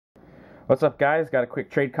What's up, guys? Got a quick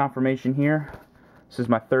trade confirmation here. This is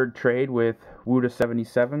my third trade with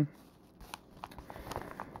Wuda77.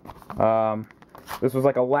 This was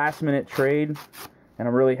like a last-minute trade, and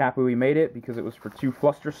I'm really happy we made it because it was for 2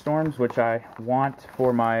 Flusterstorms, which I want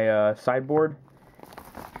for my sideboard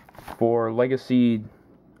for Legacy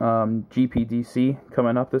GPDC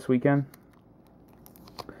coming up this weekend.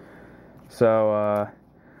 So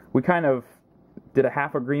we kind of did a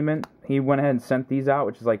half agreement. He went ahead and sent these out,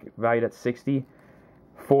 which is like valued at 60,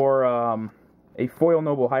 for a foil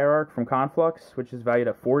noble hierarch from Conflux, which is valued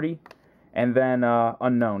at 40, and then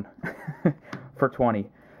unknown for 20.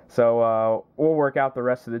 So we'll work out the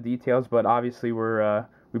rest of the details, but obviously we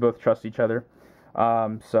both trust each other.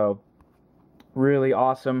 So really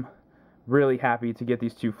awesome, really happy to get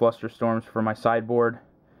these 2 Flusterstorms for my sideboard.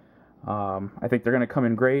 I think they're going to come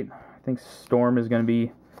in great. I think Storm is going to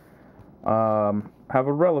be have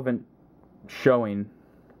a relevant showing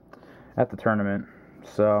at the tournament,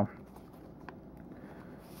 so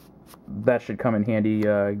that should come in handy.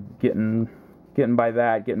 Getting by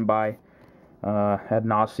ad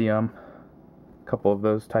nauseum, a couple of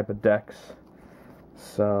those type of decks.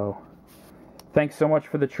 So thanks so much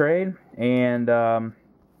for the trade, and I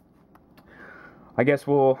guess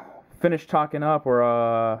we'll finish talking up or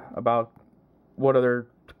about what other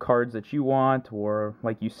cards that you want, or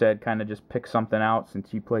like you said, kind of just pick something out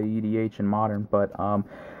since you play EDH and Modern. But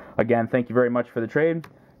again, thank you very much for the trade.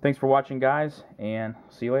 Thanks for watching, guys, and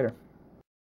see you later.